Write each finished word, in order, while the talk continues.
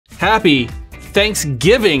Happy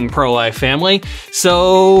Thanksgiving, pro-life family.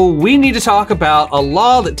 So we need to talk about a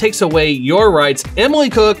law that takes away your rights.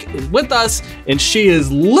 Emily Cook is with us, and she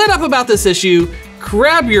is lit up about this issue.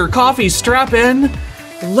 Grab your coffee, strap in.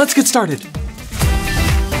 Let's get started.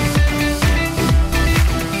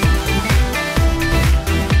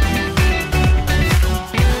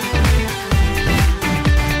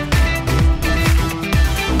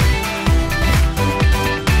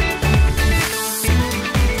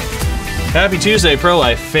 Happy Tuesday,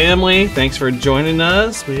 pro-life family. Thanks for joining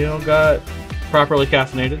us. We all got properly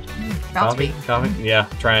caffeinated. Coffee. Yeah,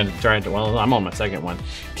 trying to. Well, I'm on my second one.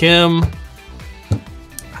 Kim.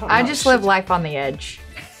 I just live life on the edge.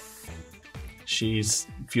 She's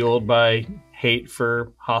fueled by hate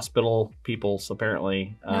for hospital peoples,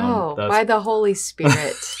 apparently. No, by the Holy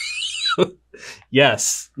Spirit.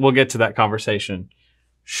 Yes, we'll get to that conversation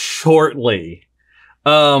shortly.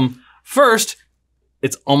 First,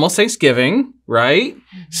 it's almost Thanksgiving, right?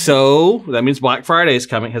 Mm-hmm. So that means Black Friday is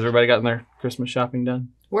coming. Has everybody gotten their Christmas shopping done?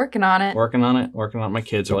 Working on it. Working on it. My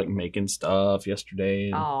kids are like making stuff yesterday.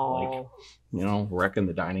 And, wrecking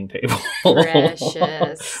the dining table.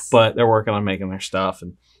 Precious. But they're working on making their stuff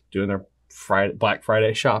and doing their Black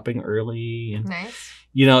Friday shopping early. And, nice.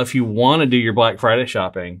 If you want to do your Black Friday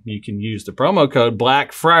shopping, you can use the promo code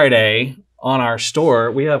Black Friday on our store.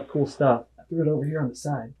 We have cool stuff. I threw it over here on the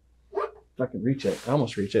side. If I can reach it. I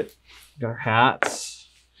almost reach it. Got our hats.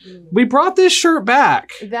 We brought this shirt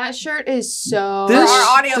back. That shirt is so for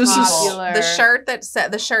our audio popular.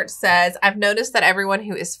 The shirt says, "I've noticed that everyone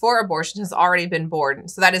who is for abortion has already been born."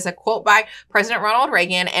 So that is a quote by President Ronald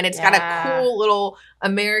Reagan, and it's got a cool little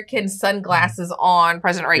American sunglasses on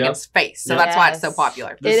President Reagan's face. So that's why it's so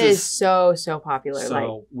popular. It is so popular.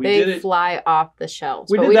 So they fly off the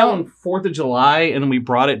shelves. We did that on 4th of July, and then we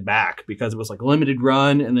brought it back because it was like limited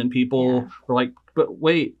run, and then people were like, "But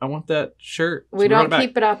wait, I want that shirt." So we don't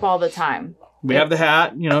keep it up all the time. We have the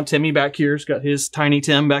hat. Timmy back here's got his, Tiny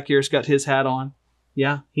Tim back here's got his hat on.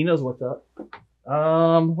 Yeah, he knows what's up.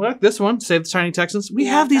 Look, this one, Save the Tiny Texans. We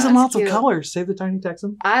have these in lots of colors. Save the Tiny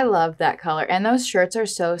Texans. I love that color. And those shirts are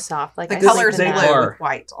so soft. Like the color's blue with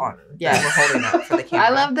white on. Yeah. We're holding up for the camera. I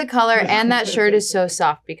love the color, and that shirt is so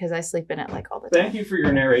soft because I sleep in it like all the time. Thank you for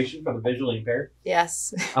your narration for the visually impaired.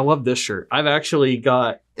 Yes. I love this shirt. I've actually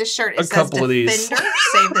got this shirt. It says Defender,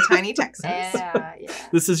 Save the Tiny Texans. Yeah.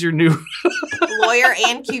 This is your new lawyer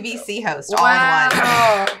and QVC host all in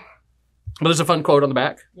one. But there's a fun quote on the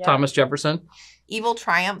back. Yeah. Thomas Jefferson. Evil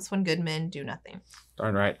triumphs when good men do nothing.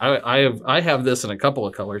 Darn right. I have this in a couple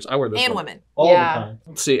of colors. I wear this and women all the time.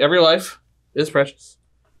 Let's see. Every life is precious.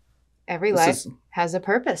 Every life has a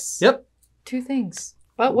purpose. Yep. 2 things.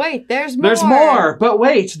 But wait, there's more. There's more. But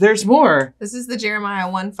wait, there's more. This is the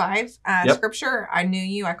Jeremiah 1:5 scripture. I knew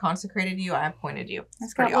you. I consecrated you. I appointed you.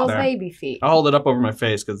 It's got little baby feet. I'll hold it up over my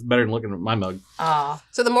face because it's better than looking at my mug.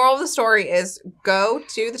 So the moral of the story is go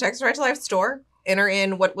to the Texas Right to Life store. Enter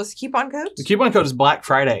in, what was the coupon code? The coupon code is Black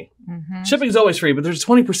Friday. Mm-hmm. Shipping is always free, but there's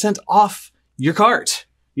 20% off your cart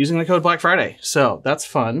using the code Black Friday. So that's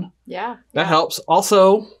fun. Yeah. That helps.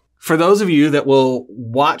 Also, for those of you that will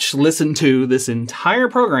listen to this entire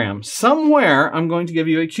program, somewhere I'm going to give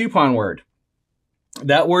you a coupon word.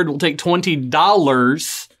 That word will take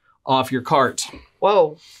 $20 off your cart.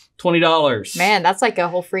 Whoa. $20. Man, that's like a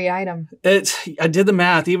whole free item. I did the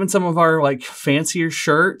math. Even some of our fancier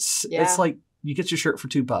shirts, it's like you get your shirt for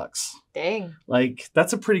 $2. Dang.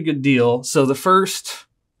 That's a pretty good deal. So the first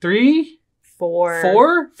 3? 4.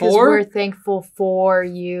 4? Because we're thankful for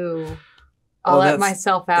you. I'll let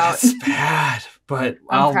myself out. That's bad, but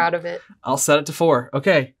I'm proud of it. I'll set it to 4.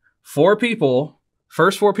 Okay. 4 people.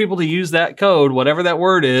 First 4 people to use that code, whatever that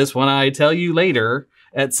word is, when I tell you later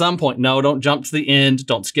at some point. No, don't jump to the end.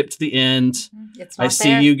 Don't skip to the end. I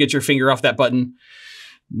see you. Get your finger off that button.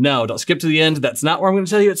 No, don't skip to the end. That's not where I'm going to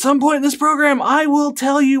tell you. At some point in this program, I will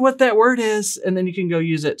tell you what that word is, and then you can go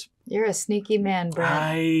use it. You're a sneaky man, Brent.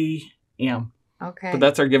 I am. Okay. But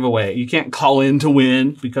that's our giveaway. You can't call in to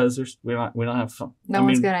win because we don't have phone. No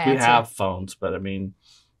one's going to answer. We have phones, but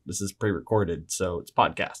this is pre-recorded, so it's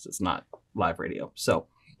podcast. It's not live radio. So,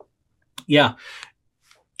 yeah.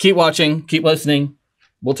 Keep watching. Keep listening.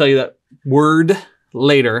 We'll tell you that word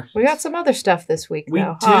later. We got some other stuff this week,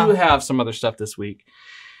 though. We do have some other stuff this week.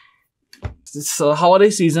 It's the holiday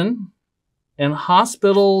season, and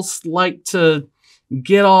hospitals like to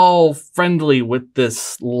get all friendly with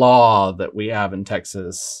this law that we have in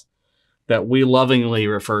Texas that we lovingly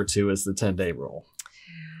refer to as the 10-day rule.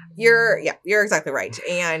 You're exactly right.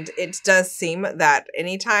 And it does seem that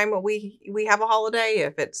anytime we have a holiday,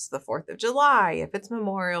 if it's the 4th of July, if it's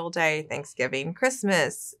Memorial Day, Thanksgiving,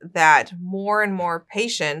 Christmas, that more and more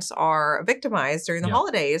patients are victimized during the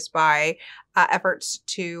holidays by efforts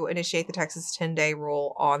to initiate the Texas 10-day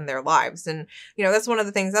rule on their lives. And, that's one of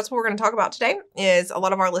the things, that's what we're going to talk about today, is a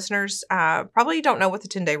lot of our listeners probably don't know what the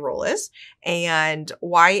 10-day rule is and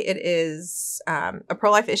why it is a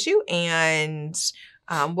pro-life issue and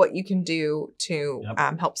what you can do to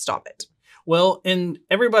help stop it. Well, and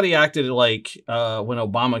everybody acted like when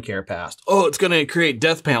Obamacare passed, it's going to create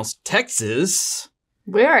death panels. Texas,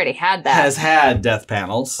 we already had that. Has had death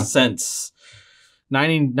panels since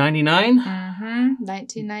 1999?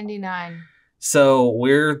 1999. So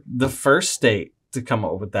we're the first state to come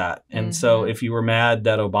up with that. And so if you were mad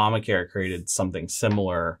that Obamacare created something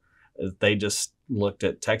similar, they just looked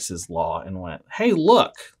at Texas law and went, hey,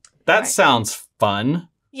 look, that sounds fun.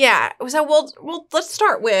 Yeah. So let's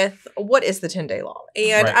start with what is the 10-day law?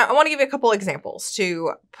 And I want to give you a couple examples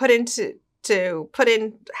to put in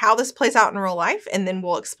how this plays out in real life, and then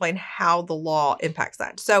we'll explain how the law impacts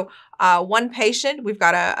that. So one patient, we've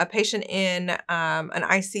got a patient in an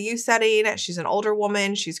ICU setting. She's an older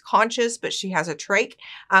woman. She's conscious, but she has a trach,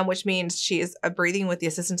 which means she is breathing with the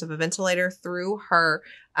assistance of a ventilator through her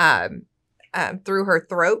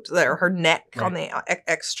throat or her neck on the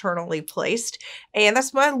externally placed. And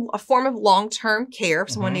that's a form of long-term care. If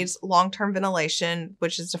someone needs long-term ventilation,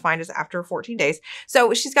 which is defined as after 14 days.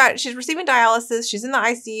 So she's receiving dialysis. She's in the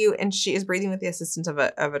ICU and she is breathing with the assistance of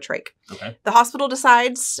a trach. Okay. The hospital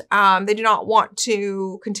decides they do not want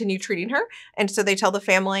to continue treating her. And so they tell the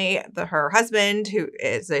family, her husband,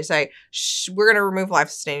 they say, we're going to remove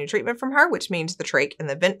life-sustaining treatment from her, which means the trach and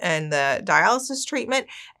the dialysis treatment.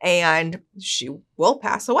 And she will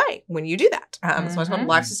pass away when you do that. It's what's called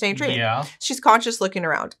life-sustaining treatment. Yeah. She's conscious, looking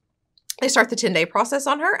around. They start the 10-day process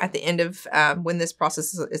on her. At the end of when this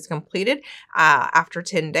process is completed, after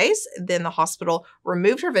 10 days, then the hospital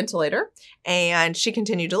removed her ventilator and she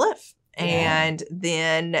continued to live. Yeah. And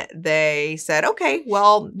then they said, okay,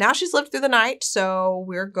 well, now she's lived through the night, so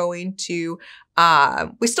we're going to,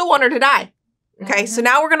 we still want her to die. Okay, so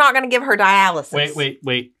now we're not going to give her dialysis.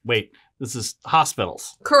 Wait. This is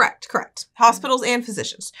hospitals. Correct. Hospitals and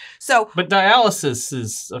physicians. But dialysis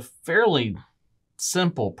is a fairly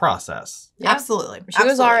simple process. Yeah. Absolutely. She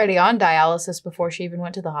was already on dialysis before she even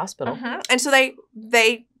went to the hospital. And so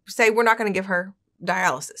they say, we're not going to give her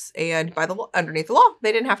dialysis. And underneath the law,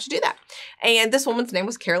 they didn't have to do that. And this woman's name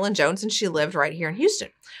was Carolyn Jones, and she lived right here in Houston.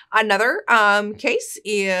 Another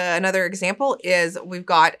another example is we've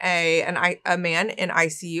got a man in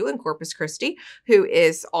ICU in Corpus Christi who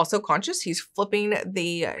is also conscious. He's flipping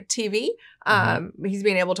the TV. He's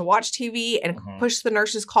being able to watch TV and push the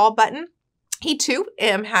nurse's call button. He too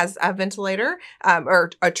has a ventilator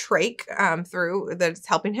or a trach through that's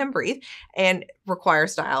helping him breathe and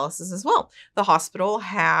requires dialysis as well. The hospital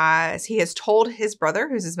he has told his brother,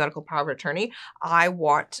 who's his medical power of attorney, I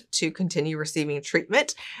want to continue receiving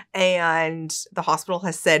treatment. And the hospital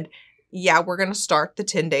has said, yeah, we're going to start the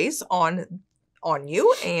 10 days on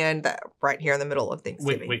you, and right here in the middle of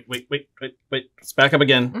Thanksgiving. Wait. Let's back up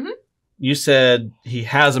again. You said he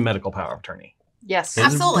has a medical power of attorney. Yes,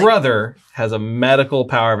 his brother has a medical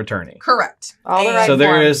power of attorney. Correct. All the right so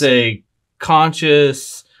there forms. is a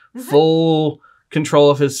conscious, full control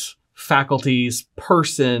of his faculties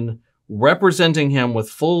person representing him with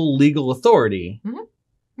full legal authority.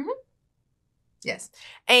 Yes.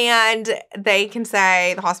 And they can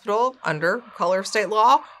say, the hospital, under color of state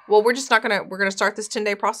law, well, we're going to start this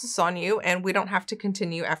 10-day process on you, and we don't have to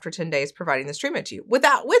continue after 10 days providing this treatment to you.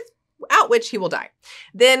 Without which he will die.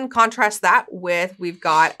 Then contrast that with, we've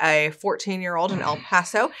got a 14-year-old in El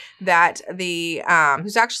Paso that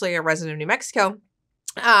who's actually a resident of New Mexico,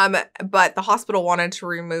 but the hospital wanted to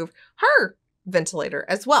remove her ventilator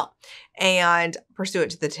as well, and pursuant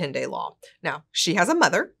to the 10-day law. Now, she has a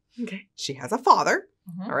mother. Okay. She has a father.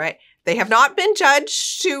 All right. They have not been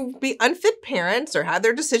judged to be unfit parents or have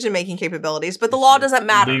their decision-making capabilities, but the law doesn't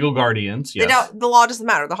matter. Legal guardians, yes. The law doesn't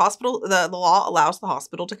matter. The law allows the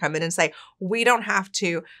hospital to come in and say, we don't have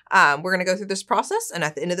to, we're going to go through this process, and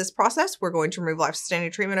at the end of this process, we're going to remove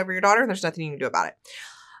life-sustaining treatment over your daughter, and there's nothing you can do about it.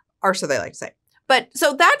 Or so they like to say. But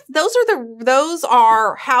so those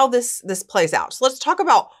are how this plays out. So let's talk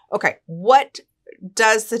about, okay, what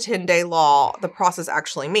does the 10-day law, the process,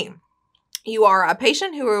 actually mean? You are a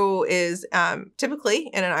patient who is typically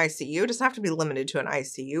in an ICU. It doesn't have to be limited to an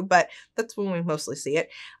ICU, but that's when we mostly see it.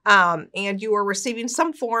 And you are receiving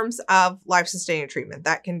some forms of life-sustaining treatment.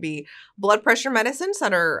 That can be blood pressure medicines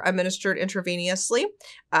that are administered intravenously.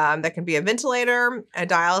 That can be a ventilator, a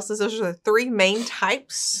dialysis. Those are the three main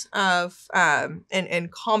types of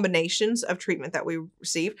and combinations of treatment that we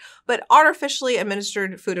receive. But artificially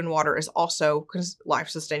administered food and water is also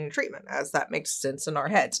life-sustaining treatment, as that makes sense in our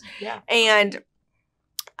heads. Yeah. And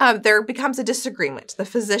there becomes a disagreement. The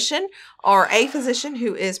physician or a physician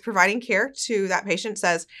who is providing care to that patient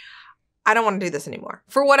says, I don't want to do this anymore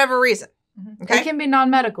for whatever reason. Okay. It can be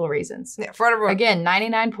non-medical reasons. Yeah, for whatever. Again,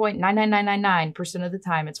 99.99999% of the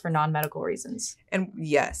time, it's for non-medical reasons. And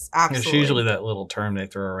yes, absolutely. It's usually that little term they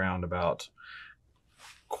throw around about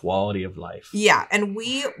quality of life. Yeah, and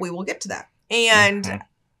we will get to that. And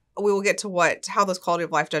we will get to how those quality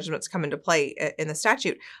of life judgments come into play in the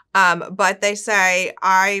statute. But they say,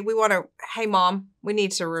 hey, Mom, we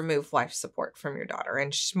need to remove life support from your daughter.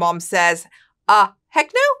 And Mom says,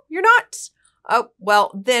 heck no, you're not. Oh,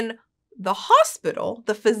 well, then the hospital,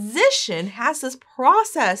 the physician has this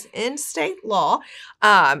process in state law.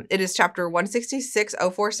 It is chapter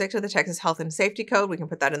 166.046 of the Texas Health and Safety Code. We can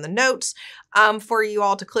put that in the notes for you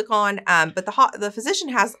all to click on. But the physician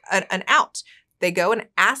has an out. They go and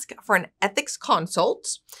ask for an ethics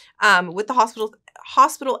consult with the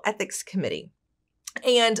hospital ethics committee.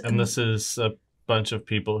 And this is a bunch of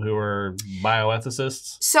people who are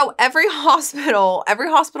bioethicists. So every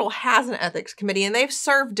hospital has an ethics committee, and they've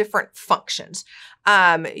served different functions.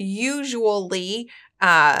 Usually,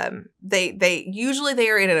 they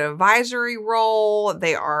are in an advisory role.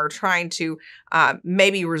 They are trying to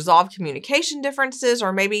maybe resolve communication differences,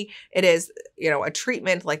 or maybe it is, a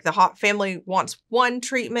treatment like the family wants one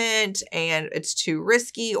treatment and it's too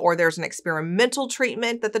risky, or there's an experimental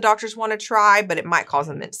treatment that the doctors want to try, but it might cause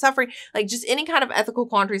immense suffering. Like just any kind of ethical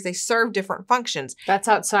quandaries, they serve different functions. That's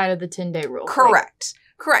outside of the 10-day rule. Correct.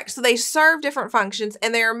 Correct. So they serve different functions,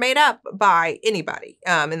 and they are made up by anybody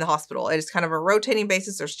in the hospital. It is kind of a rotating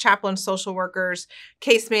basis. There's chaplains, social workers,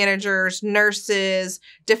 case managers, nurses,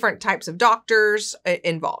 different types of doctors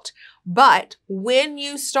involved. But when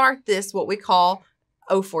you start this, what we call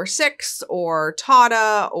 046 or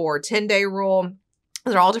TADA or 10-day rule,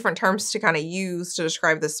 those are all different terms to kind of use to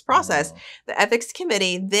describe this process. The ethics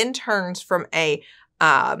committee then turns from a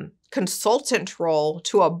consultant role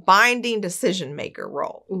to a binding decision maker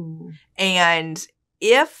role. Ooh.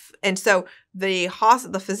 So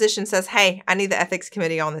the physician says, hey, I need the ethics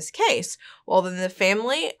committee on this case. Well, then the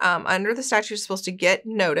family, under the statute, is supposed to get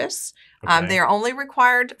notice. Okay. They are only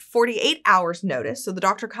required 48 hours notice. So the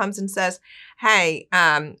doctor comes and says, hey,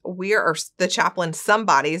 the chaplain,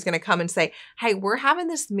 somebody is going to come and say, hey, we're having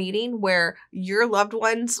this meeting where your loved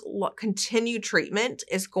one's continued treatment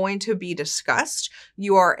is going to be discussed.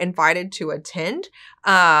 You are invited to attend.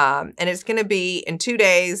 And it's going to be in 2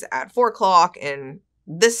 days at 4:00 in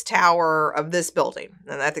this tower of this building,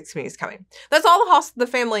 and the ethics committee is coming. That's all the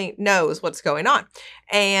family knows what's going on.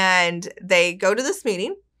 And they go to this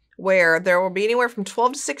meeting where there will be anywhere from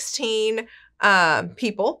 12 to 16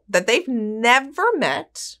 people that they've never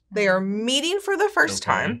met. They are meeting for the first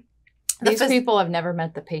time. These people have never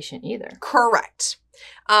met the patient either. Correct.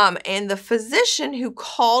 And the physician who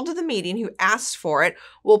called the meeting, who asked for it,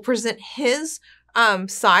 will present his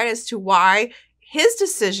side as to why his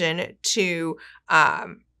decision to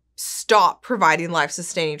stop providing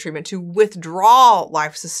life-sustaining treatment, to withdraw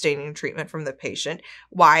life-sustaining treatment from the patient,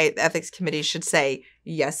 why the ethics committee should say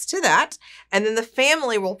yes to that. And then the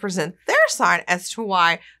family will present their side as to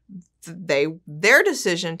why their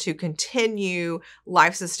decision to continue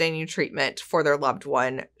life-sustaining treatment for their loved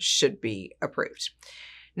one should be approved.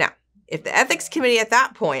 Now, if the ethics committee at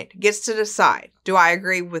that point gets to decide, do I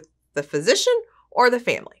agree with the physician or the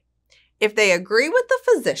family? If they agree with the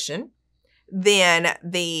physician, then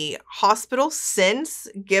the hospital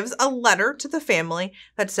gives a letter to the family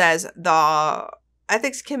that says the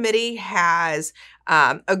ethics committee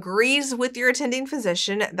agrees with your attending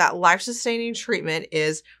physician that life-sustaining treatment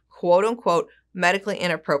is quote unquote medically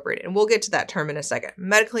inappropriate. And we'll get to that term in a second.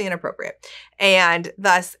 Medically inappropriate. And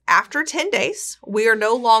thus, after 10 days, we are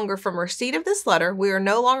no longer, from receipt of this letter, we are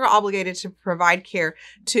no longer obligated to provide care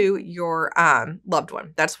to your loved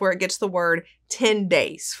one. That's where it gets the word 10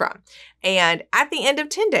 days from. And at the end of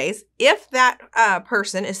 10 days, if that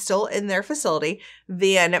person is still in their facility,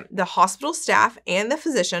 then the hospital staff and the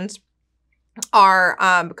physicians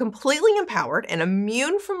are completely empowered and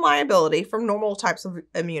immune from liability, from normal types of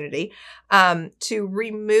immunity, to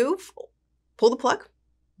pull the plug,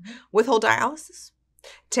 withhold dialysis,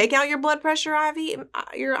 Take out your blood pressure IV,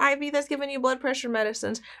 your IV that's giving you blood pressure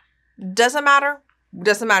medicines. Doesn't matter.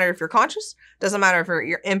 Doesn't matter if you're conscious. Doesn't matter if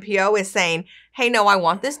your MPO is saying, hey, no, I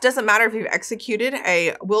want this. Doesn't matter if you've executed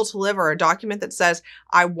a will to live or a document that says,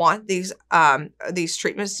 I want these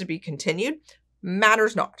treatments to be continued.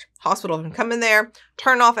 Matters not. Hospital can come in there,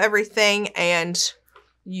 turn off everything, and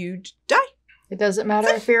you die. It doesn't matter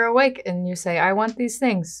if you're awake and you say, I want these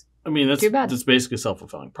things. I mean, that's basically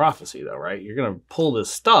self-fulfilling prophecy, though, right? You're going to pull this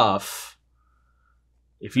stuff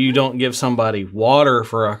if you don't give somebody water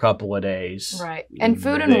for a couple of days. Right. And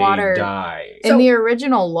food and water. Die. In the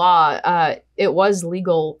original law, it was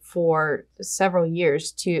legal for several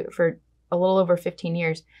years for a little over 15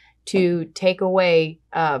 years to take away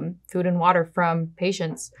food and water from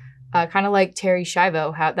patients. Kind of like Terry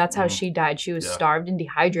Schiavo, that's how she died. She was starved and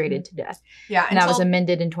dehydrated to death. Yeah, and that was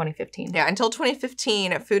amended in 2015. Yeah, until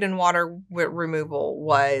 2015, food and water removal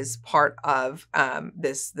was part of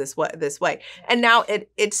this way, and now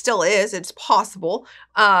it still is. It's possible,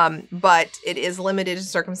 but it is limited to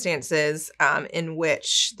circumstances in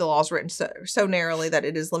which the law is written so narrowly that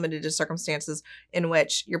it is limited to circumstances in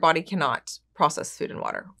which your body cannot process food and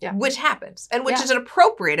water, which happens, and which is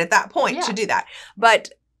appropriate at that point to do that,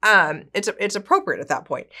 but. It's appropriate at that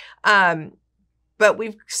point. But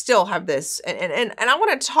we still have this, and I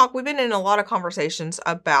want to talk. We've been in a lot of conversations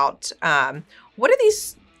about what do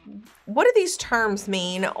these terms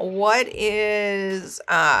mean? What are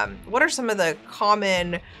some of the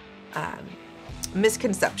common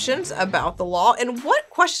misconceptions about the law, and what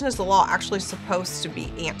question is the law actually supposed to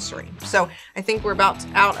be answering? So I think we're about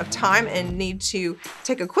out of time and need to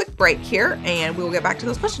take a quick break here, and we will get back to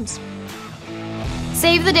those questions.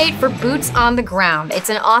 Save the date for Boots on the Ground. It's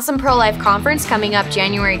an awesome pro-life conference coming up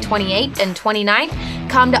January 28th and 29th.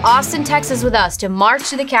 Come to Austin, Texas with us to march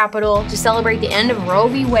to the Capitol, to celebrate the end of Roe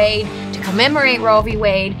v. Wade, to commemorate Roe v.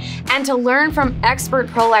 Wade, and to learn from expert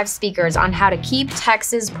pro-life speakers on how to keep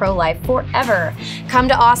Texas pro-life forever. Come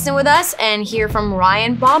to Austin with us and hear from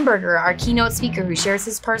Ryan Baumberger, our keynote speaker who shares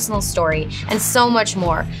his personal story, and so much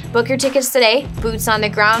more. Book your tickets today,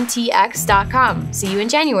 bootsonthegroundtx.com. See you in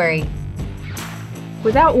January.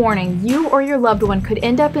 Without warning, you or your loved one could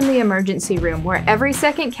end up in the emergency room where every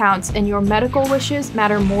second counts and your medical wishes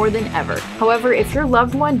matter more than ever. However, if your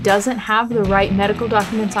loved one doesn't have the right medical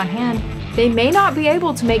documents on hand, they may not be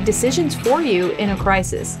able to make decisions for you in a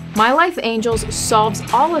crisis. My Life Angels solves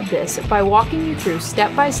all of this by walking you through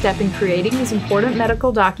step by step in creating these important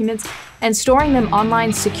medical documents and storing them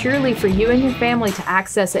online securely for you and your family to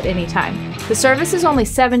access at any time. The service is only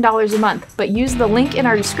 $7 a month, but use the link in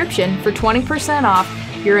our description for 20% off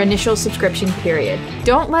your initial subscription period.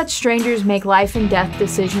 Don't let strangers make life and death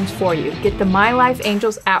decisions for you. Get the My Life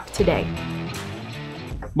Angels app today.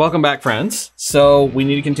 Welcome back, friends. So we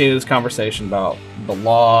need to continue this conversation about the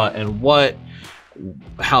law and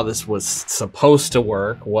how this was supposed to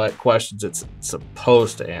work, what questions it's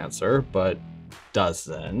supposed to answer, but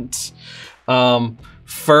doesn't.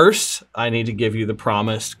 First, I need to give you the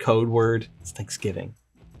promised code word. It's Thanksgiving.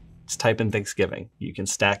 Just type in Thanksgiving. You can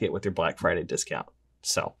stack it with your Black Friday discount.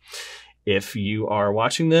 So if you are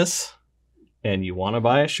watching this and you want to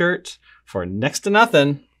buy a shirt for next to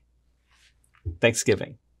nothing,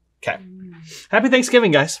 Thanksgiving. Okay. Happy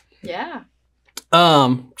Thanksgiving, guys. Yeah.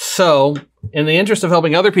 So in the interest of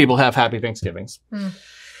helping other people have happy Thanksgivings,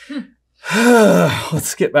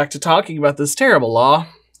 let's get back to talking about this terrible law.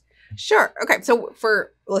 Sure. Okay. So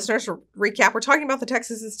for listeners to recap, we're talking about the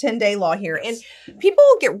Texas's 10-day law here. And people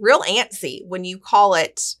get real antsy when you call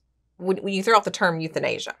it, when you throw out the term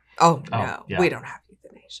euthanasia. Oh, no, we don't have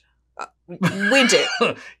euthanasia. We do.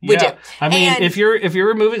 We do. I mean, if you're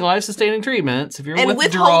removing life-sustaining treatments, if you're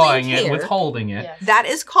withdrawing withholding it. Yes. That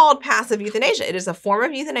is called passive euthanasia. It is a form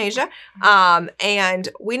of euthanasia. And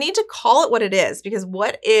we need to call it what it is, because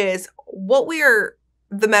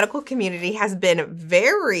the medical community has been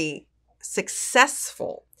very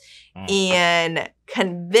successful in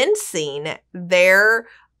convincing their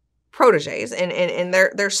proteges and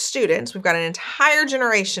their students. We've got an entire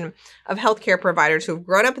generation of healthcare providers who have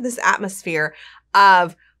grown up in this atmosphere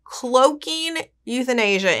of cloaking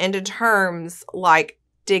euthanasia into terms like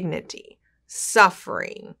dignity,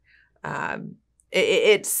 suffering. And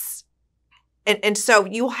so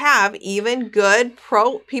you have even good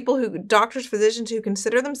doctors, physicians who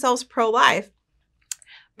consider themselves pro-life.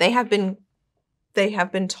 They have been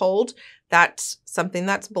told that something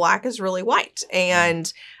that's black is really white,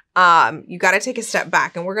 and you got to take a step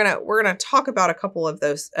back, and we're gonna talk about a couple of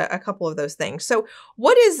those things. So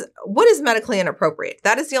what is medically inappropriate?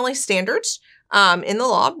 That is the only standard in the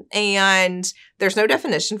law, and there's no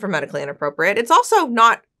definition for medically inappropriate. It's also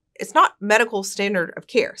not it's not medical standard of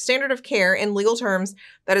care. Standard of care in legal terms,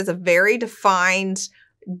 that is a very defined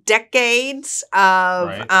decades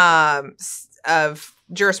of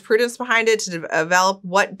jurisprudence behind it to develop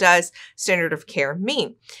what does standard of care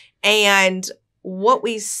mean. And what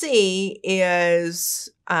we see is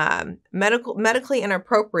medically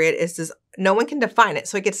inappropriate is this, no one can define it,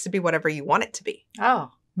 so it gets to be whatever you want it to be.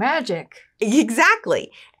 Oh, magic.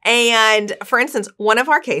 Exactly. And for instance, one of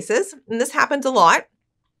our cases, and this happens a lot,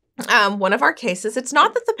 one of our cases, it's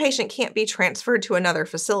not that the patient can't be transferred to another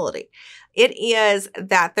facility. It is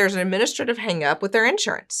that there's an administrative hang-up with their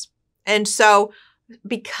insurance. And so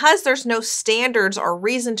because there's no standards or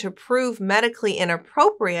reason to prove medically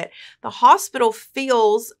inappropriate, the hospital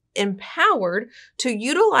feels empowered to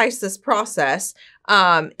utilize this process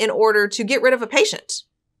in order to get rid of a patient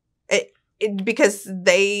because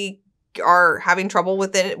they are having trouble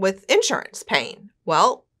with insurance paying.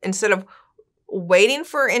 Well, instead of waiting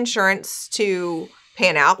for insurance to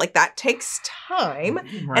pan out, like that takes time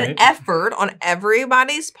and effort on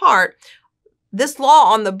everybody's part. This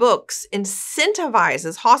law on the books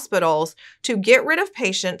incentivizes hospitals to get rid of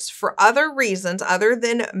patients for other reasons other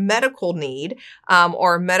than medical need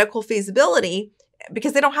or medical feasibility,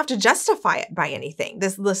 because they don't have to justify it by anything.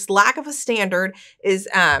 This lack of a standard is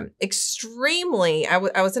extremely. I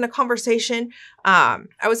was in a conversation. I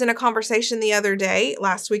was in a conversation the other day,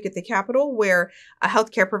 last week at the Capitol, where a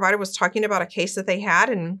healthcare provider was talking about a case that they had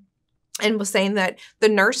and was saying that the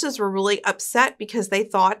nurses were really upset because they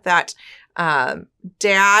thought that dad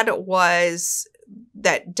and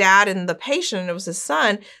the patient, it was his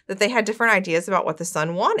son, that they had different ideas about what the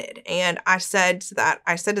son wanted. And I said to that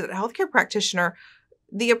healthcare practitioner,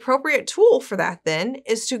 the appropriate tool for that then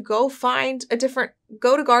is to go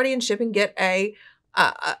to guardianship and get a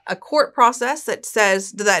court process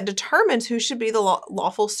that determines who should be the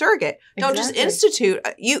lawful surrogate. Exactly. Don't just institute.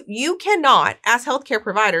 You cannot, as healthcare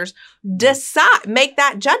providers, make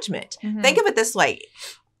that judgment. Mm-hmm. Think of it this way.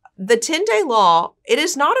 The 10-day law, it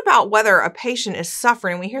is not about whether a patient is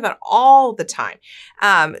suffering. We hear that all the time.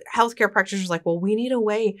 Healthcare practitioners are like, well, we need a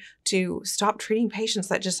way to stop treating patients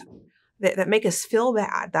that make us feel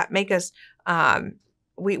bad, that make us, I'm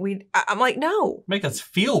like, no. Make us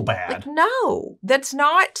feel bad. Like, no, that's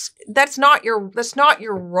not your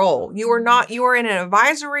role. You are in an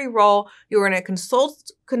advisory role. You are in a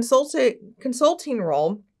consulting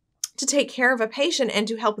role to take care of a patient and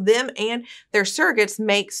to help them and their surrogates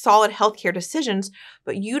make solid healthcare decisions,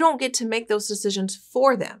 but you don't get to make those decisions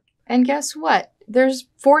for them. And guess what? There's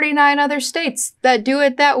 49 other states that do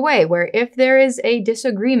it that way, where if there is a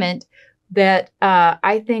disagreement that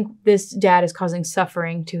I think this dad is causing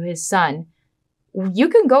suffering to his son, you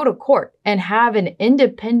can go to court and have an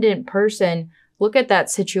independent person look at that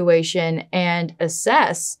situation and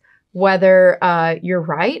assess whether you're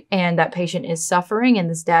right and that patient is suffering and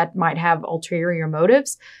this dad might have ulterior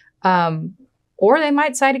motives, or they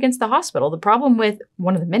might side against the hospital. The problem with,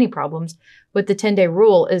 one of the many problems with the 10-day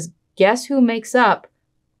rule is, guess who makes up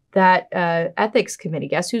that ethics committee?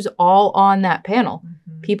 Guess who's all on that panel?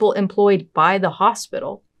 Mm-hmm. People employed by the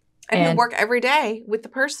hospital. And who work every day with the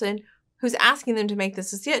person who's asking them to make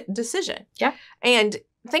this decision. Yeah. And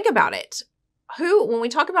think about it. When we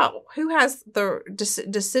talk about who has the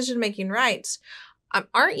decision-making rights,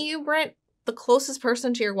 aren't you, Brent, the closest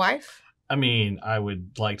person to your wife? I mean, I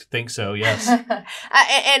would like to think so, yes.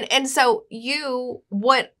 and so y'all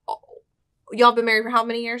been married for how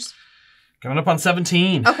many years? Coming up on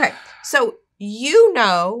 17. Okay. So you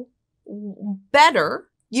know better.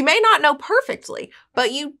 You may not know perfectly,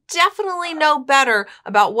 but you definitely know better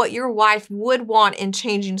about what your wife would want in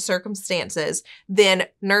changing circumstances than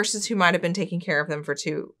nurses who might have been taking care of them for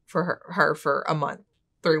her for a month,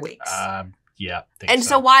 3 weeks. Yeah. And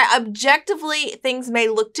so while objectively things may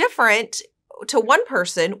look different to one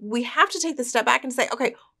person, we have to take the step back and say,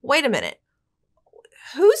 okay, wait a minute.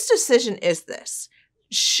 Whose decision is this?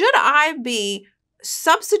 Should I be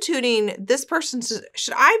substituting this person's,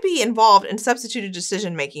 should I be involved in substituted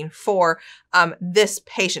decision making for this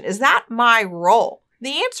patient? Is that my role?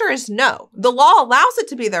 The answer is no. The law allows it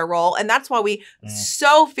to be their role, and that's why we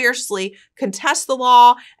so fiercely contest the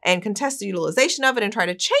law and contest the utilization of it and try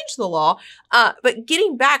to change the law. But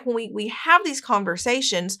getting back, when we have these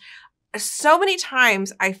conversations, so many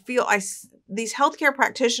times I feel these healthcare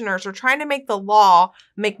practitioners are trying to make the law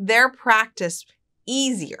make their practice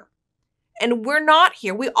easier. And we're not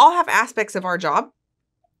here. We all have aspects of our job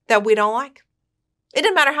that we don't like. It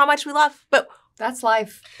doesn't matter how much we love, but That's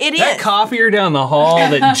life. It that is. copier down the hall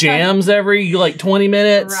that jams every 20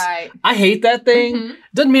 minutes. Right. I hate that thing. Mm-hmm.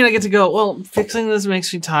 Doesn't mean I get to go, well, fixing this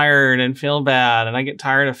makes me tired and feel bad. And I get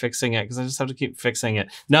tired of fixing it because I just have to keep fixing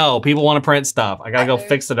it. No, people want to print stuff. I got to go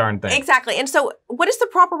fix the darn thing. Exactly. And so what is the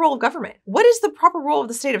proper role of government? What is the proper role of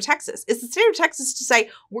the state of Texas? Is the state of Texas to say,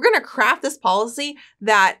 we're going to craft this policy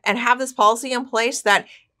and have this policy in place that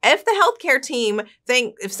if the healthcare team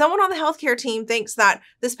if someone on the healthcare team thinks that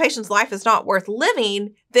this patient's life is not worth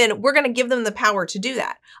living, then we're going to give them the power to do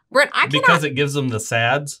that. Brent, because it gives them the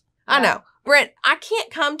SADs? I know. Brent, I can't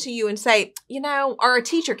come to you and say, or a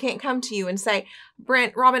teacher can't come to you and say,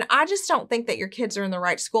 Brent, Robin, I just don't think that your kids are in the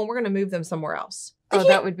right school and we're going to move them somewhere else. Oh,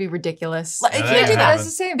 that would be ridiculous. You can't do that. That's the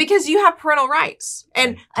same. Because you have parental rights.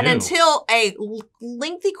 And until a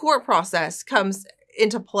lengthy court process comes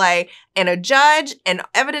into play and a judge and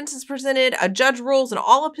evidence is presented, a judge rules and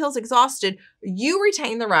all appeals exhausted, you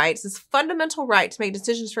retain the rights, this fundamental right to make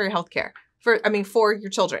decisions for your health care, for your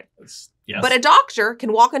children. Yes. But a doctor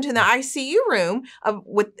can walk into the ICU room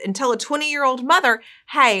and tell a 20-year-old mother,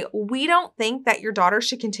 hey, we don't think that your daughter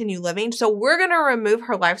should continue living, so we're going to remove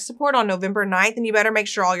her life support on November 9th, and you better make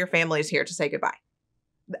sure all your family is here to say goodbye.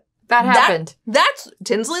 That happened. That's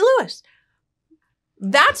Tinsley Lewis.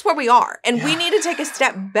 That's where we are. And we need to take a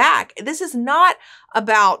step back. This is not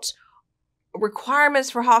about requirements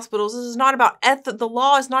for hospitals. This is not about the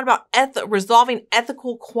law is not about resolving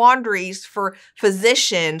ethical quandaries for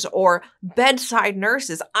physicians or bedside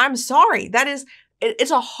nurses. I'm sorry.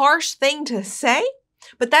 It's a harsh thing to say,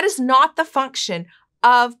 but that is not the function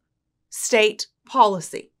of state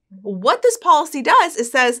policy. What this policy does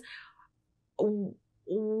is says,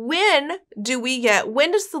 when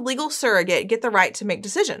does the legal surrogate get the right to make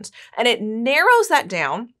decisions? And it narrows that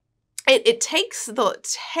down. It takes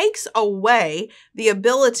away the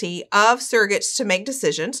ability of surrogates to make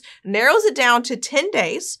decisions, narrows it down to 10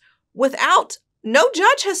 days no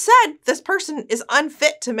judge has said this person is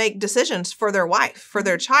unfit to make decisions for their wife, for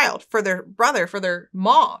their child, for their brother, for their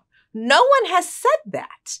mom. No one has said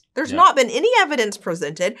that. There's not been any evidence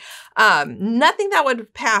presented, nothing that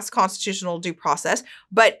would pass constitutional due process,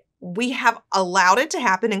 but we have allowed it to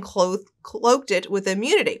happen and cloaked it with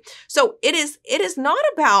immunity. So it is not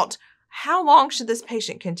about how long should this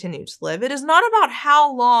patient continue to live. It is not about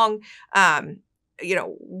how long,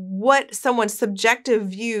 what someone's subjective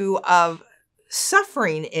view of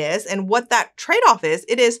suffering is and what that trade-off is.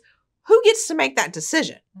 It is who gets to make that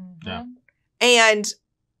decision. Mm-hmm. Yeah. And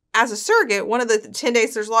as a surrogate, one of the 10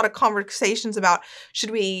 days, there's a lot of conversations about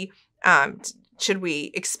should we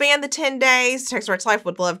expand the 10 days? Texas Rights Life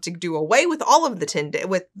would love to do away with all of the 10 days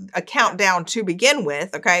with a countdown to begin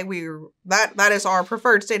with. Okay, that is our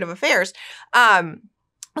preferred state of affairs.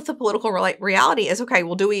 But the political reality is, okay,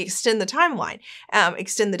 well, do we extend the timeline,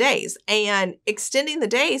 extend the days? And extending the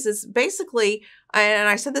days is basically, and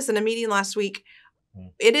I said this in a meeting last week,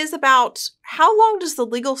 it is about how long does the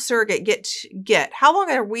legal surrogate get? How long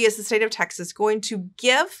are we as the state of Texas going to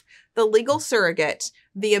give the legal surrogate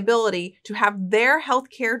the ability to have their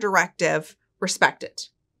healthcare directive respected?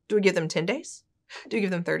 Do we give them 10 days? Do we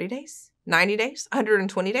give them 30 days? 90 days?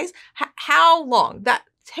 120 days? How long? That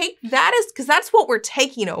is because that's what we're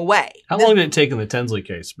taking away. How long did it take in the Tinsley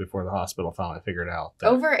case before the hospital finally figured out that?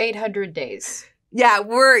 Over 800 days. Yeah,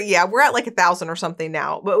 we're at like 1,000 or something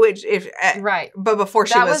now. But right. But before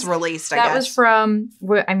she was released, I guess. That was from.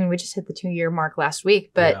 We just hit the 2-year mark last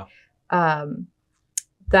week, but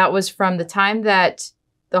that was from the time that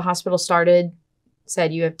the hospital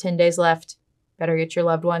said you have 10 days left. Better get your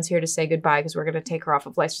loved ones here to say goodbye because we're going to take her off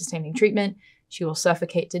of life-sustaining treatment. She will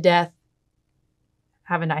suffocate to death.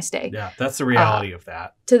 Have a nice day. Yeah, that's the reality of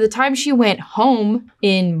that. To the time she went home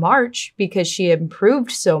in March because she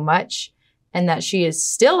improved so much and that she is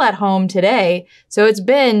still at home today. So it's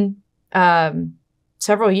been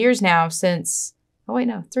several years now since,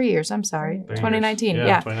 3 years. I'm sorry. 2019.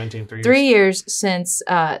 Yeah, 2019, 3 years. 3 years since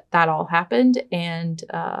that all happened. And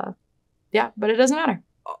but it doesn't matter.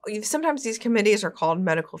 Sometimes these committees are called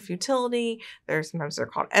medical futility. Sometimes they're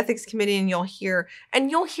called ethics committee, and you'll hear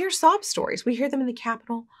sob stories. We hear them in the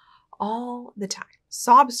Capitol all the time.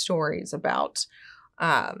 Sob stories about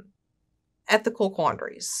ethical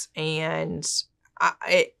quandaries. And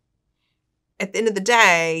at the end of the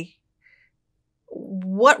day,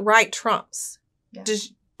 what right trumps? Yeah.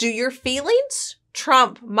 Do your feelings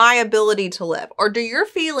trump my ability to live? Or do your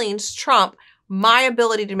feelings trump my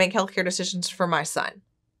ability to make healthcare decisions for my son?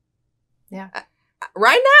 Yeah.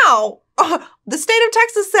 Right now, the state of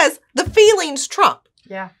Texas says the feelings trump.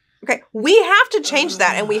 Yeah. Okay. We have to change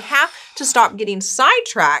that, and we have to stop getting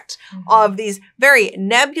sidetracked of these very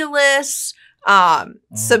nebulous,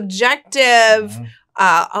 subjective,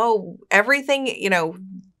 everything,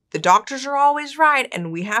 the doctors are always right,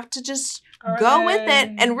 and we have to just go with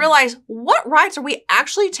it and realize what rights are we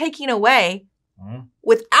actually taking away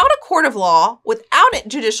without a court of law, without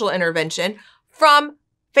judicial intervention from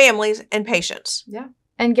families and patients. Yeah.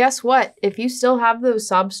 And guess what? If you still have those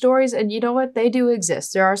sob stories, and you know what? They do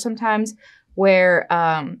exist. There are some times where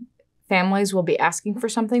families will be asking for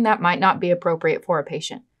something that might not be appropriate for a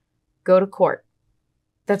patient. Go to court.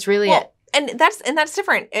 That's really it. And that's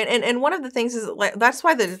different. And one of the things is that's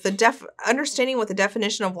why the understanding what the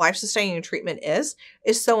definition of life-sustaining treatment is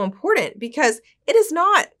so important, because it is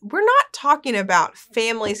not, we're not talking about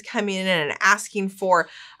families coming in and asking for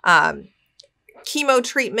chemo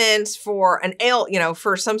treatments for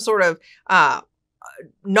for some sort of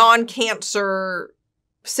non-cancer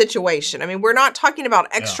situation. I mean, we're not talking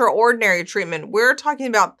about extraordinary treatment. We're talking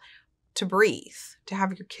about to breathe, to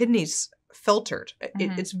have your kidneys filtered.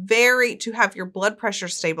 It's to have your blood pressure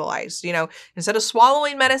stabilized. Instead of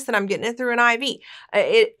swallowing medicine, I'm getting it through an IV.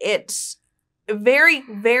 It's very,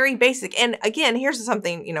 very basic. And again, here's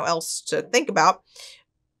something, else to think about.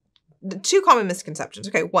 The 2 common misconceptions.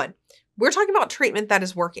 Okay, 1, we're talking about treatment that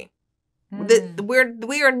is working.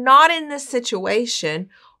 We are not in this situation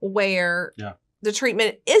where the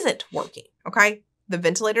treatment isn't working. Okay, the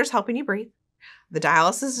ventilator is helping you breathe. The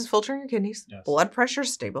dialysis is filtering your kidneys. Yes. Blood pressure,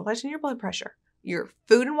 stabilizing your blood pressure. Your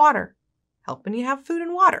food and water, helping you have food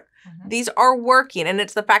and water. These are working. And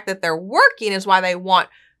it's the fact that they're working is why they want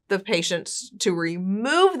the patients to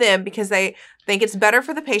remove them, because they think it's better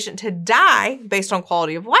for the patient to die based on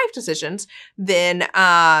quality of life decisions than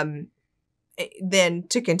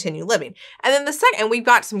to continue living. And then the second, we've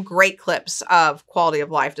got some great clips of quality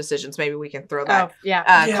of life decisions. Maybe we can throw that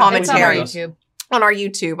commentary on our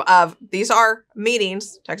YouTube of these are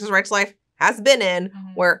meetings Texas Right to Life has been in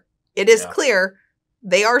where it is clear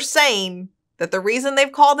they are saying that the reason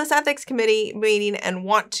they've called this ethics committee meeting and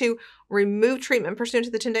want to remove treatment pursuant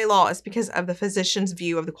to the 10-day law is because of the physician's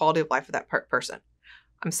view of the quality of life of that person.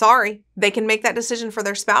 I'm sorry. They can make that decision for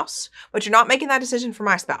their spouse, but you're not making that decision for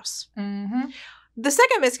my spouse. The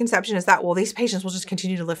second misconception is that, these patients will just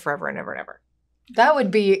continue to live forever and ever and ever. That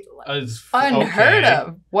would be unheard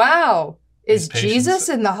of. Wow. Is Jesus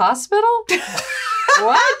in the hospital?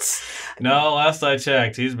 What? No, last I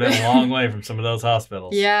checked, he's been a long way from some of those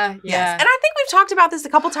hospitals. Yeah. Yes. And I think we've talked about this a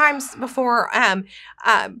couple times before.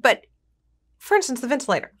 But for instance, the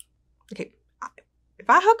ventilator. Okay, if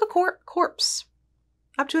I hook a corpse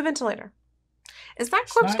up to a ventilator, is that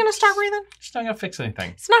corpse going to start breathing? It's not going to fix anything.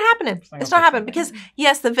 It's not happening. It's not happening because,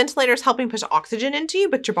 yes, the ventilator is helping push oxygen into you,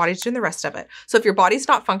 but your body's doing the rest of it. So if your body's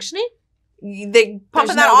not functioning, they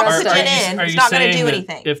pumping that oxygen in. It's not going to do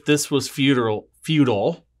anything. If this was futile,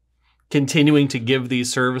 continuing to give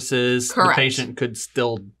these services, the patient could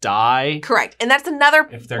still die. Correct. And that's another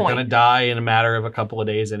point. If they're going to die in a matter of a couple of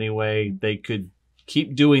days anyway, they could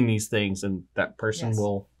keep doing these things and that person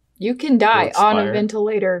will. You can die on a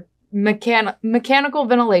ventilator. Mechanical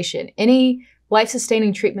ventilation. Any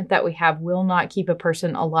life-sustaining treatment that we have will not keep a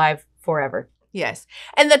person alive forever. Yes.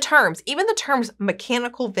 And even the terms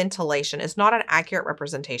mechanical ventilation is not an accurate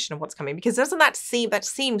representation of what's coming, because doesn't that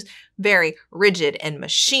seems very rigid and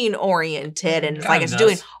machine oriented and it's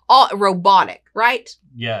doing all robotic, right?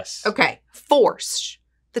 Yes. Okay. Forced.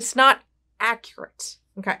 That's not accurate.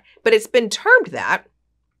 Okay. But it's been termed that,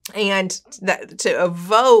 and that to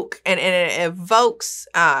evoke, and it evokes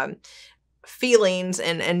feelings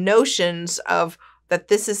and notions of that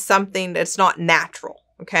this is something that's not natural.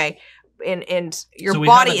 Okay. And your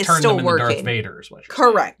body is still working. Darth Vader is what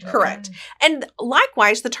you're correct. And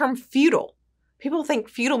likewise, the term futile. People think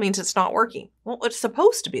futile means it's not working. Well, it's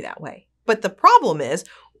supposed to be that way. But the problem is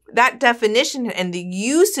that definition and the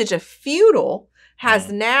usage of futile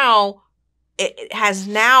has now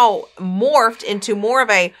morphed into more of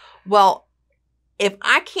a, if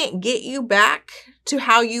I can't get you back to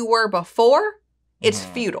how you were before, it's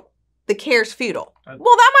futile. The care's futile. Well,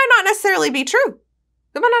 that might not necessarily be true.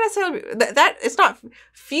 That might not necessarily that it's not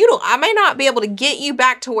futile. I may not be able to get you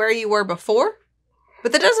back to where you were before,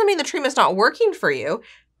 but that doesn't mean the treatment's not working for you.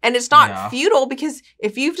 And it's not futile, because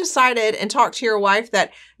if you've decided and talked to your wife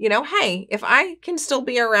that, hey, if I can still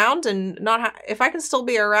be around and if I can still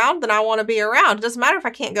be around, then I want to be around. It doesn't matter if I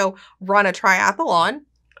can't go run a triathlon.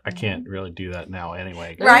 I can't really do that now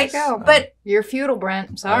anyway. Right. But you're futile,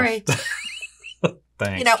 Brent. Sorry.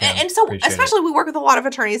 Thanks, and so especially we work with a lot of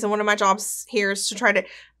attorneys, and one of my jobs here is to try to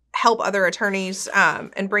help other attorneys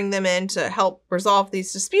and bring them in to help resolve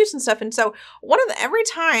these disputes and stuff. And so every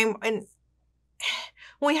time and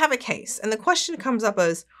when we have a case and the question comes up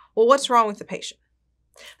is, well, what's wrong with the patient?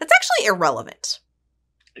 That's actually irrelevant.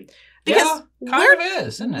 Because kind of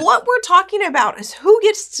is, isn't it? What we're talking about is who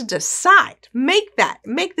gets to decide, make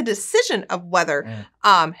the decision of whether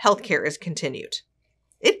healthcare is continued.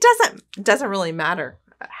 It doesn't really matter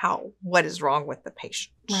what is wrong with the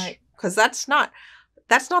patient, right? Because that's not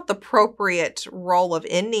the appropriate role of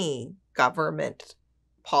any government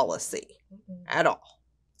policy at all.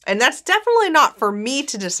 And that's definitely not for me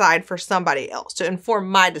to decide for somebody else, to inform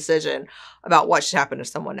my decision about what should happen to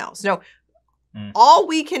someone else. No, all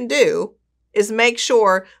we can do is make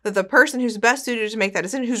sure that the person who's best suited to make that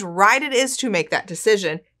decision, whose right it is to make that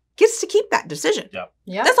decision, gets to keep that decision.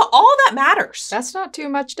 Yeah. That's all that matters. That's not too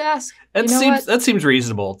much to ask. That seems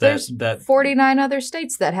reasonable. There's 49 other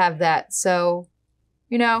states that have that. So,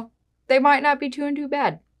 they might not be too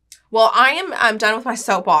bad. Well, I'm done with my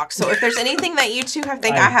soapbox. So if there's anything that you two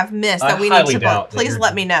think I have missed that we need to debunk, please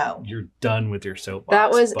let me know. You're done with your soapbox.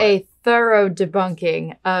 That was a thorough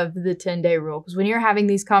debunking of the 10-day rule. Because when you're having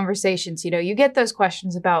these conversations, you get those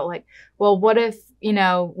questions about like, well, what if, we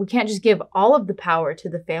can't just give all of the power to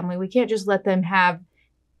the family. We can't just let them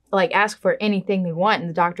ask for anything they want and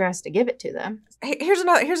the doctor has to give it to them. Here's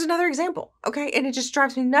another example, okay? And it just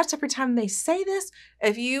drives me nuts every time they say this.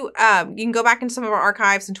 If you can go back in some of our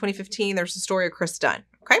archives in 2015, there's the story of Chris Dunn,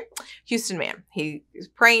 okay? Houston man. He is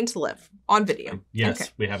praying to live on video. Yes, okay.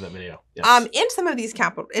 We have that video. Yes. In some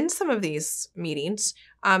of these meetings,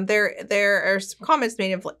 there are some comments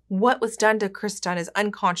made of like, what was done to Chris Dunn is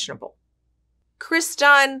unconscionable. Chris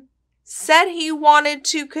Dunn said he wanted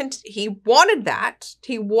to continue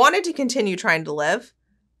trying to live,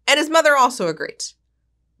 and his mother also agreed.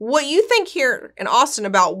 What you think here in Austin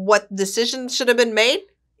about what decisions should have been made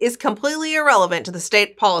is completely irrelevant to the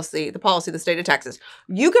state policy, the policy of the state of Texas.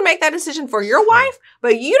 You can make that decision for your wife,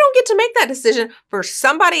 but you don't get to make that decision for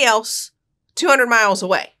somebody else 200 miles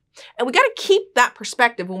away. And we got to keep that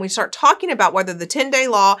perspective when we start talking about whether the 10-day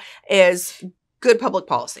law is good public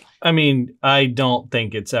policy. I mean, I don't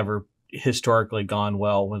think it's ever historically gone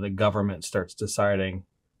well when the government starts deciding,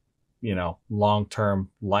 long-term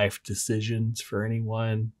life decisions for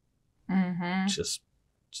anyone. Mm-hmm. Just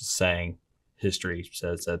saying, history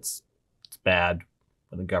says it's bad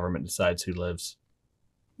when the government decides who lives.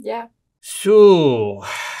 Yeah. So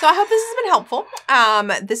I hope this has been helpful.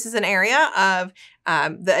 This is an area of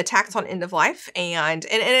the attacks on end of life, and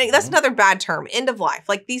that's another bad term, end of life.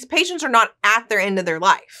 Like, these patients are not at their end of their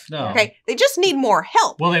life. No. Okay, they just need more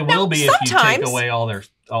help. Well, they will be if you take away all their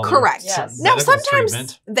correct. Yes. Now, sometimes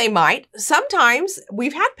treatment. They might. Sometimes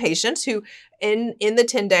we've had patients who, in the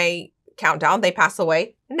 10-day countdown, they pass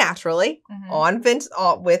away naturally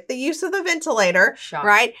with the use of the ventilator,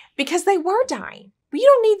 right? Because they were dying. But you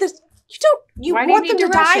don't need this. You want them to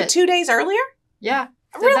die 2 days earlier? Yeah.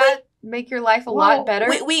 Does really? that make your life a lot better?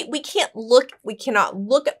 We cannot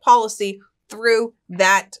look at policy through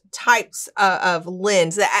that types of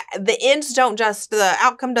lens. The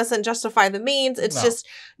outcome doesn't justify the means. It's just,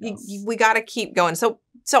 we got to keep going. So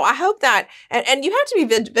I hope that, and you have to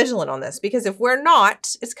be vigilant on this, because if we're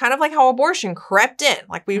not, it's kind of like how abortion crept in.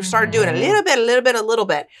 Like, we started doing a little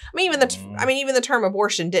bit. I mean, even the term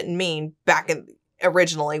abortion didn't mean back in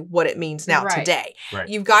originally what it means now today. Right.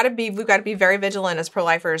 We've got to be very vigilant as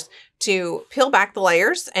pro-lifers to peel back the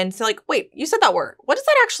layers and say, like, wait, you said that word. What does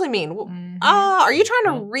that actually mean? Are you trying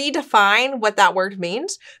to redefine what that word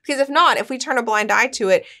means? Because if not, if we turn a blind eye to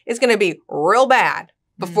it, it's going to be real bad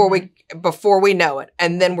before we know it,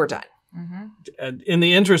 and then we're done. In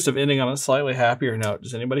the interest of ending on a slightly happier note,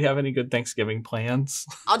 does anybody have any good Thanksgiving plans?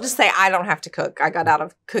 I'll just say I don't have to cook. I got out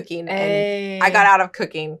of cooking.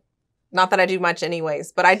 Not that I do much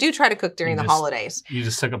anyways, but I do try to cook during the holidays. You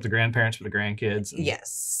just took up the grandparents for the grandkids?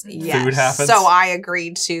 Yes. Food happens? So I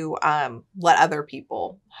agreed to let other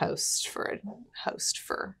people host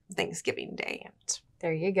for Thanksgiving Day. And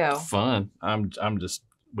there you go. Fun.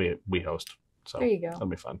 We host. So there you go. That'll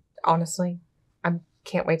be fun. Honestly, I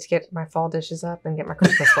can't wait to get my fall dishes up and get my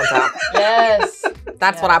Christmas ones out. Yes.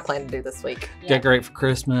 That's what I plan to do this week. Decorate for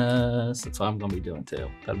Christmas. That's what I'm going to be doing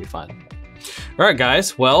too. That'll be fun. All right,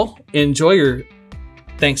 guys. Well, enjoy your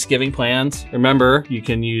Thanksgiving plans. Remember, you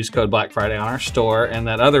can use code Black Friday on our store. And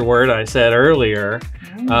that other word I said earlier,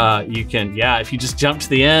 you can, if you just jump to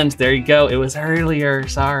the end, there you go. It was earlier.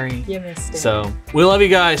 Sorry. You missed it. So we love you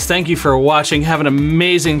guys. Thank you for watching. Have an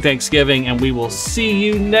amazing Thanksgiving, and we will see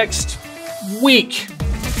you next week.